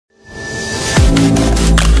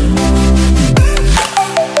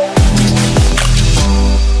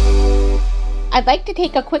I'd like to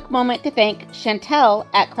take a quick moment to thank Chantel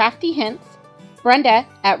at Crafty Hints, Brenda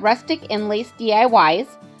at Rustic and Lace DIYs,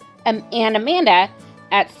 and Amanda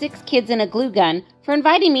at 6 Kids in a Glue Gun for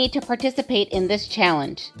inviting me to participate in this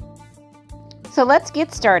challenge. So let's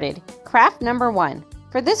get started. Craft number 1.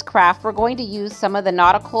 For this craft, we're going to use some of the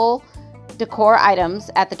nautical decor items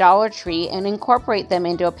at the Dollar Tree and incorporate them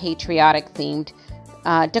into a patriotic themed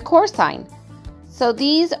decor sign. So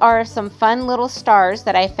these are some fun little stars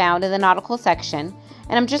that I found in the nautical section,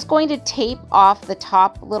 and I'm just going to tape off the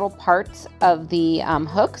top little parts of the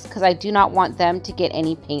hooks because I do not want them to get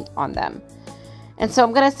any paint on them. And so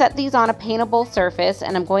I'm going to set these on a paintable surface,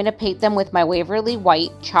 and I'm going to paint them with my Waverly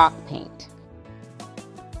White chalk paint.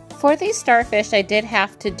 For these starfish, I did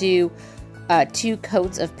have to do 2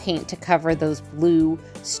 coats of paint to cover those blue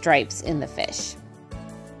stripes in the fish.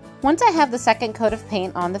 Once I have the second coat of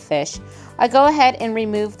paint on the fish, I go ahead and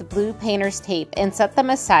remove the blue painter's tape and set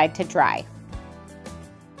them aside to dry.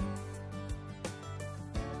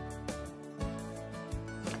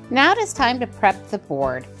 Now it is time to prep the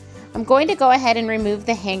board. I'm going to go ahead and remove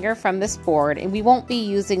the hanger from this board, and we won't be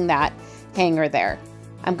using that hanger there.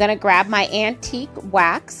 I'm going to grab my antique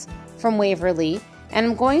wax from Waverly, and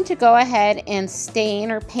I'm going to go ahead and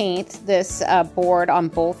stain or paint this board on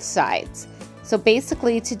both sides. So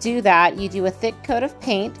basically, to do that, you do a thick coat of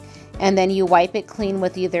paint and then you wipe it clean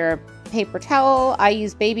with either a paper towel. I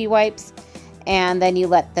use baby wipes, and then you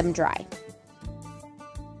let them dry.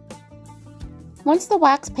 Once the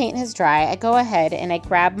wax paint has dried, I go ahead and I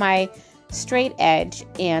grab my straight edge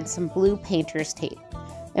and some blue painter's tape.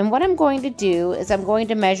 And what I'm going to do is I'm going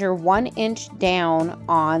to measure 1 inch down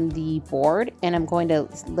on the board, and I'm going to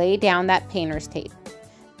lay down that painter's tape.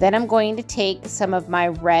 Then I'm going to take some of my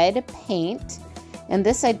red paint, and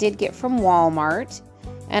this I did get from Walmart,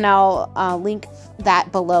 and I'll link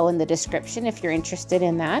that below in the description if you're interested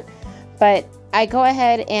in that. But I go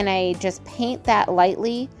ahead and I just paint that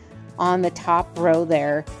lightly on the top row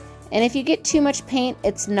there. And if you get too much paint,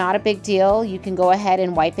 it's not a big deal. You can go ahead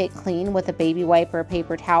and wipe it clean with a baby wipe or a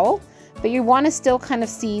paper towel, but you want to still kind of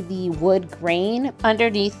see the wood grain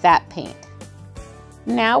underneath that paint.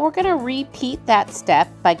 Now we're going to repeat that step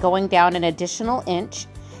by going down an additional inch.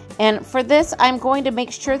 And for this, I'm going to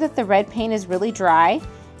make sure that the red paint is really dry.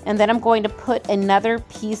 And then I'm going to put another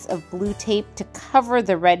piece of blue tape to cover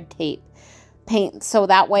the red paint. So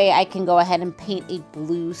that way I can go ahead and paint a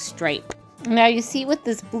blue stripe. Now you see with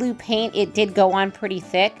this blue paint, it did go on pretty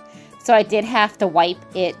thick. So I did have to wipe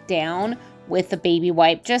it down with a baby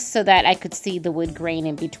wipe just so that I could see the wood grain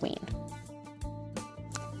in between.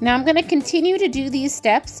 Now I'm going to continue to do these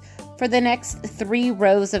steps for the next 3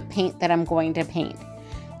 rows of paint that I'm going to paint.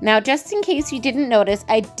 Now, just in case you didn't notice,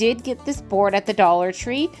 I did get this board at the Dollar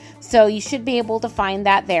Tree, so you should be able to find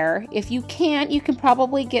that there. If you can't, you can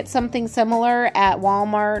probably get something similar at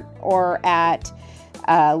Walmart or at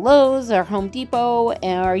Lowe's or Home Depot,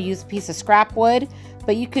 or use a piece of scrap wood,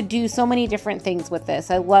 but you could do so many different things with this.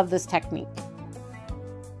 I love this technique.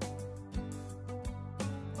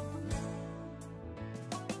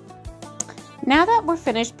 Now that we're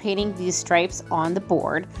finished painting these stripes on the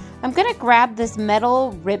board, I'm going to grab this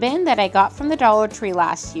metal ribbon that I got from the Dollar Tree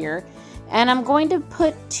last year, and I'm going to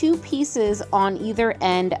put 2 pieces on either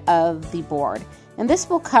end of the board. And this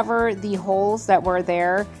will cover the holes that were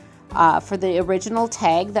there for the original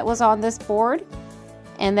tag that was on this board.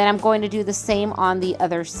 And then I'm going to do the same on the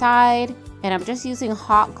other side. And I'm just using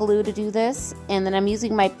hot glue to do this. And then I'm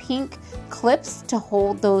using my pink clips to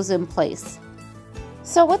hold those in place.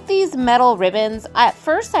 So with these metal ribbons, at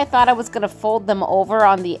first I thought I was going to fold them over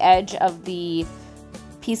on the edge of the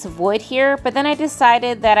piece of wood here, but then I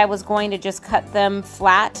decided that I was going to just cut them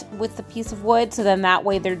flat with the piece of wood, so then that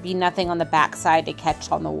way there'd be nothing on the back side to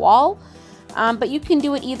catch on the wall. But you can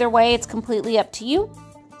do it either way, it's completely up to you.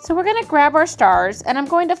 So we're going to grab our stars, and I'm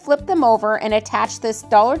going to flip them over and attach this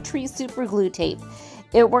Dollar Tree super glue tape.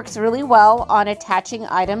 It works really well on attaching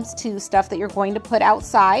items to stuff that you're going to put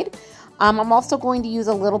outside. I'm also going to use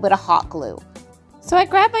a little bit of hot glue. So I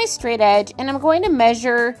grab my straight edge, and I'm going to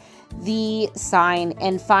measure the sign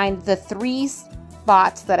and find the 3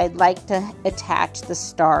 spots that I'd like to attach the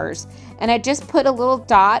stars. And I just put a little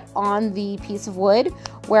dot on the piece of wood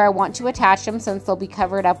where I want to attach them, since they'll be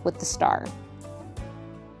covered up with the star.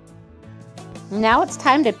 Now it's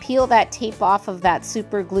time to peel that tape off of that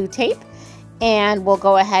super glue tape, and we'll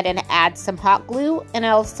go ahead and add some hot glue, and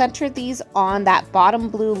I'll center these on that bottom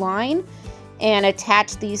blue line and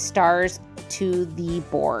attach these stars to the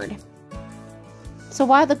board. So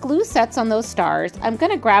while the glue sets on those stars, I'm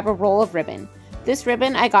going to grab a roll of ribbon. This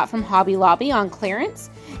ribbon I got from Hobby Lobby on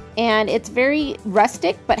clearance, and it's very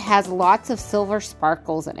rustic but has lots of silver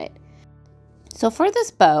sparkles in it. So for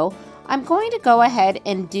this bow, I'm going to go ahead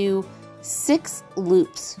and do 6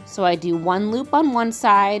 loops. So I do 1 loop on one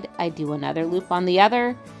side, I do another loop on the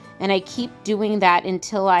other, and I keep doing that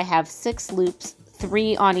until I have 6 loops,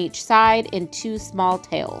 3 on each side and 2 small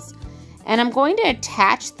tails. And I'm going to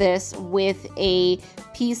attach this with a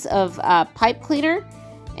piece of pipe cleaner,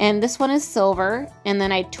 and this one is silver, and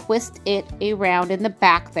then I twist it around in the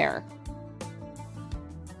back there.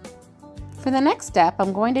 For the next step,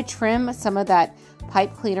 I'm going to trim some of that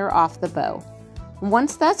pipe cleaner off the bow.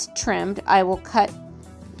 Once that's trimmed, I will cut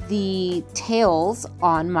the tails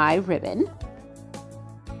on my ribbon.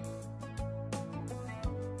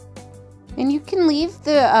 And you can leave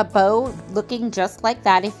the bow looking just like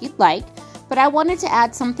that if you'd like, but I wanted to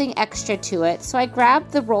add something extra to it, so I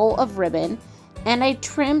grabbed the roll of ribbon and I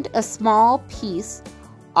trimmed a small piece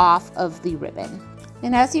off of the ribbon.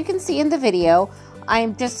 And as you can see in the video,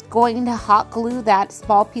 I'm just going to hot glue that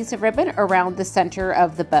small piece of ribbon around the center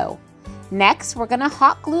of the bow. Next, we're going to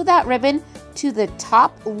hot glue that ribbon to the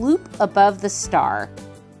top loop above the star.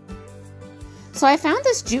 So I found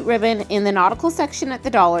this jute ribbon in the nautical section at the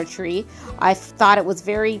Dollar Tree. I thought it was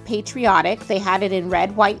very patriotic. They had it in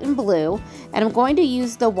red, white, and blue. And I'm going to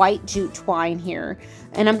use the white jute twine here.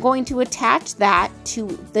 And I'm going to attach that to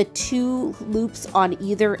the 2 loops on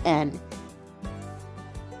either end.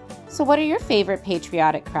 So what are your favorite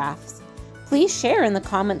patriotic crafts? Please share in the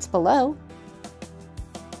comments below.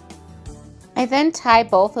 I then tie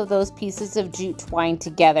both of those pieces of jute twine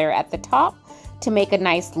together at the top to make a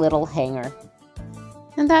nice little hanger.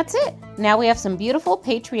 And that's it. Now we have some beautiful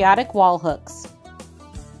patriotic wall hooks.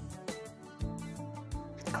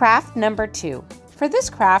 Craft number 2. For this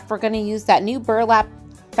craft, we're going to use that new burlap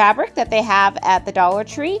fabric that they have at the Dollar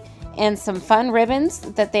Tree and some fun ribbons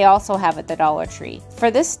that they also have at the Dollar Tree.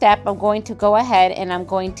 For this step, I'm going to go ahead and I'm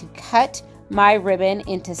going to cut my ribbon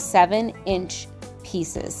into 7-inch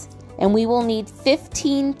pieces. And we will need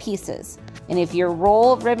 15 pieces. And if your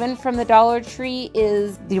roll of ribbon from the Dollar Tree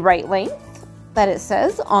is the right length that it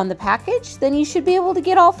says on the package, then you should be able to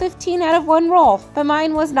get all 15 out of one roll. But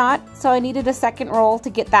mine was not, so I needed a second roll to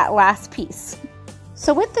get that last piece.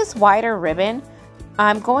 So with this wider ribbon,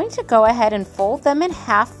 I'm going to go ahead and fold them in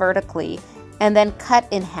half vertically and then cut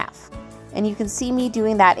in half. And you can see me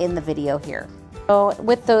doing that in the video here. So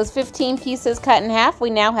with those 15 pieces cut in half, we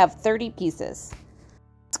now have 30 pieces.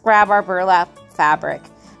 Let's grab our burlap fabric.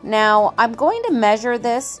 Now I'm going to measure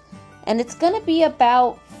this, and it's going to be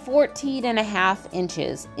about 14.5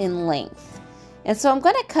 inches in length. And so I'm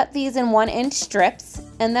going to cut these in 1-inch strips,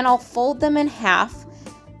 and then I'll fold them in half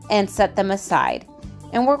and set them aside.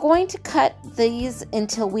 And we're going to cut these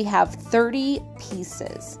until we have 30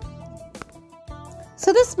 pieces.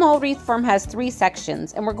 So this small wreath form has 3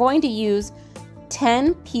 sections, and we're going to use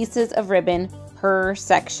 10 pieces of ribbon per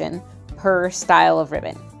section, per style of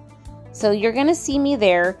ribbon. So you're going to see me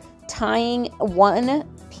there tying 1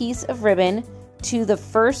 piece of ribbon to the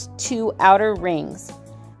first 2 outer rings,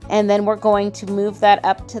 and then we're going to move that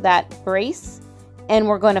up to that brace, and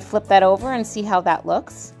we're going to flip that over and see how that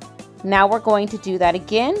looks. Now we're going to do that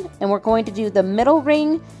again, and we're going to do the middle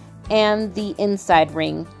ring and the inside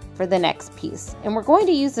ring for the next piece, and we're going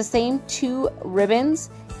to use the same 2 ribbons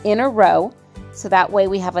in a row, so that way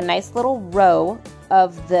we have a nice little row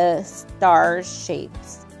of the star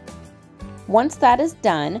shapes. Once that is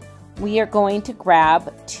done, we are going to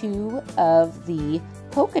grab 2 of the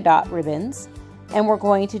polka dot ribbons, and we're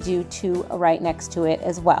going to do 2 right next to it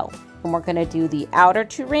as well. And we're going to do the outer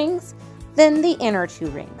 2 rings, then the inner 2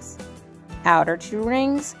 rings. Outer 2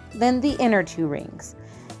 rings, then the inner 2 rings.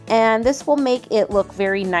 And this will make it look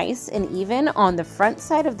very nice and even on the front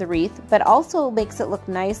side of the wreath, but also makes it look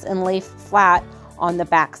nice and lay flat on the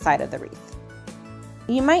back side of the wreath.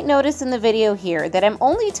 You might notice in the video here that I'm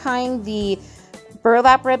only tying the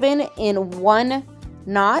burlap ribbon in 1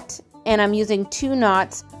 knot, and I'm using 2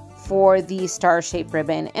 knots for the star-shaped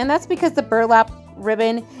ribbon. And that's because the burlap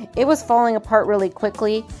ribbon, it was falling apart really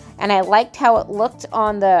quickly, and I liked how it looked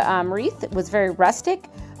on the wreath. It was very rustic,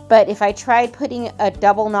 but if I tried putting a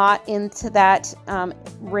double knot into that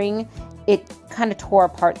ring, it kind of tore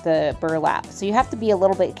apart the burlap. So you have to be a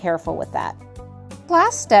little bit careful with that.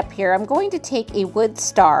 Last step here, I'm going to take a wood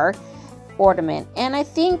star ornament, and I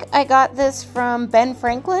think I got this from Ben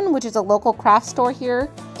Franklin, which is a local craft store here,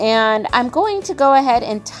 and I'm going to go ahead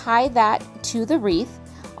and tie that to the wreath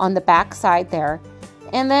on the back side there,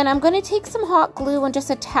 and then I'm going to take some hot glue and just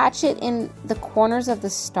attach it in the corners of the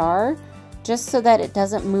star just so that it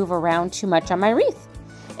doesn't move around too much on my wreath.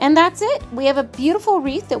 And that's it. We have a beautiful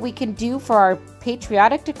wreath that we can do for our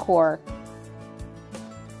patriotic decor.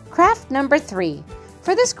 Craft number 3.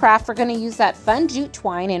 For this craft, we're going to use that fun jute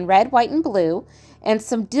twine in red, white, and blue, and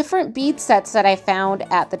some different bead sets that I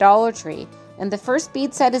found at the Dollar Tree. And the first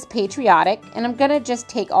bead set is Patriotic, and I'm going to just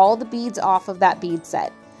take all the beads off of that bead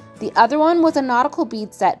set. The other one was a nautical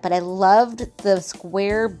bead set, but I loved the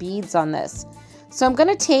square beads on this. So I'm going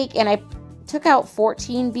to take, and I took out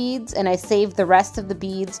 14 beads, and I saved the rest of the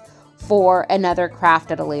beads for another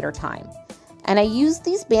craft at a later time. And I used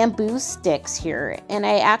these bamboo sticks here, and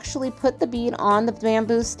I actually put the bead on the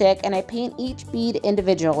bamboo stick, and I paint each bead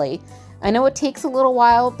individually. I know it takes a little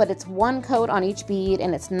while, but it's one coat on each bead,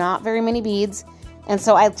 and it's not very many beads. And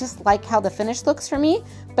so I just like how the finish looks for me,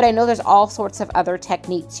 but I know there's all sorts of other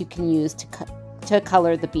techniques you can use to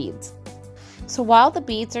color the beads. So while the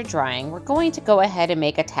beads are drying, we're going to go ahead and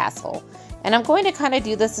make a tassel. And I'm going to kind of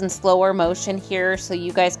do this in slower motion here so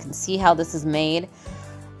you guys can see how this is made.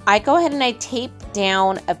 I go ahead and I tape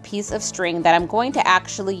down a piece of string that I'm going to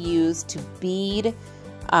actually use to bead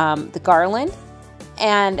the garland.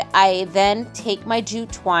 And I then take my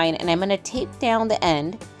jute twine and I'm going to tape down the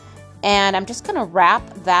end. And I'm just going to wrap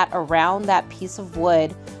that around that piece of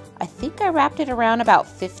wood. I think I wrapped it around about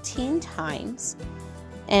 15 times.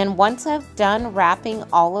 And once I've done wrapping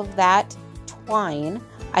all of that twine,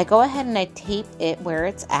 I go ahead and I tape it where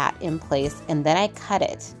it's at in place, and then I cut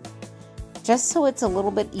it. Just so it's a little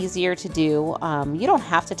bit easier to do. You don't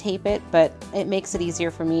have to tape it, but it makes it easier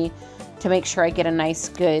for me to make sure I get a nice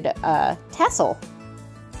good tassel.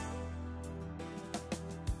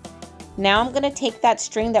 Now I'm going to take that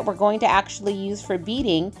string that we're going to actually use for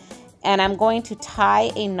beading, and I'm going to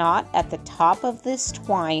tie a knot at the top of this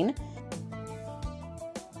twine.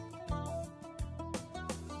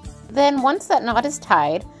 Then once that knot is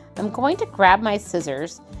tied, I'm going to grab my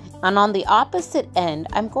scissors, and on the opposite end,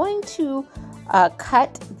 I'm going to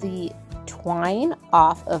cut the twine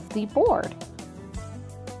off of the board.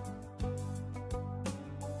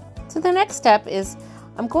 So the next step is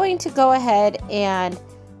I'm going to go ahead and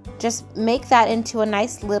just make that into a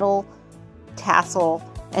nice little tassel,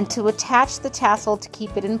 and to attach the tassel to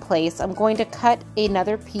keep it in place, I'm going to cut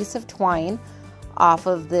another piece of twine off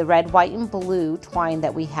of the red, white, and blue twine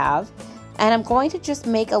that we have, and I'm going to just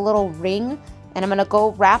make a little ring, and I'm going to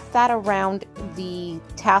go wrap that around the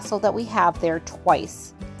tassel that we have there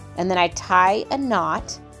twice, and then I tie a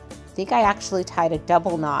knot. I think I actually tied a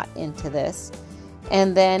double knot into this.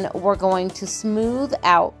 And then we're going to smooth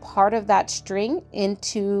out part of that string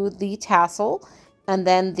into the tassel, and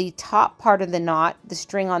then the top part of the knot, the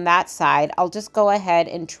string on that side, I'll just go ahead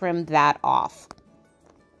and trim that off.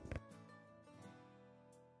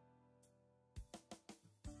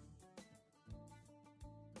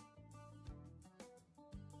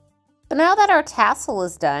 So now that our tassel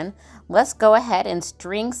is done, let's go ahead and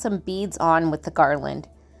string some beads on with the garland.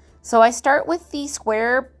 So I start with the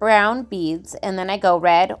square brown beads, and then I go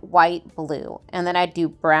red, white, blue. And then I do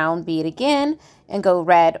brown bead again and go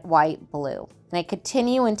red, white, blue. And I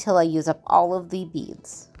continue until I use up all of the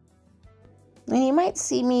beads. And you might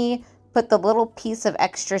see me put the little piece of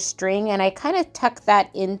extra string, and I kind of tuck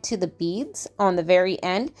that into the beads on the very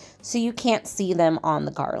end so you can't see them on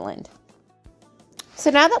the garland.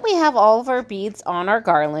 So now that we have all of our beads on our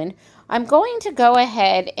garland, I'm going to go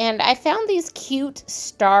ahead, and I found these cute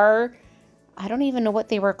star, I don't even know what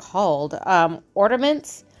they were called,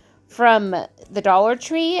 ornaments from the Dollar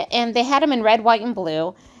Tree, and they had them in red, white, and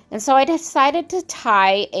blue. And so I decided to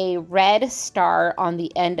tie a red star on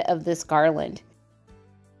the end of this garland.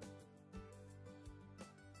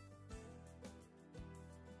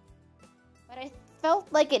 But I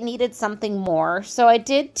felt like it needed something more, so I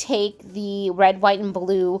did take the red, white, and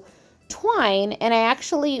blue twine, and I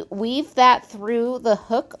actually weaved that through the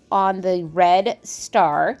hook on the red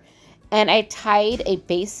star, and I tied a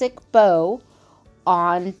basic bow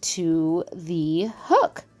onto the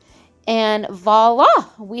hook, and voila,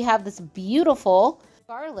 we have this beautiful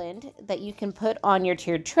garland that you can put on your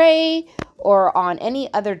tiered tray or on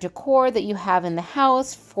any other decor that you have in the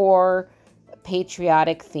house for a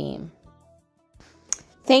patriotic theme.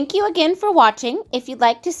 Thank you again for watching. If you'd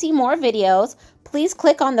like to see more videos, please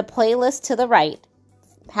click on the playlist to the right.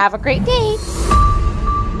 Have a great day!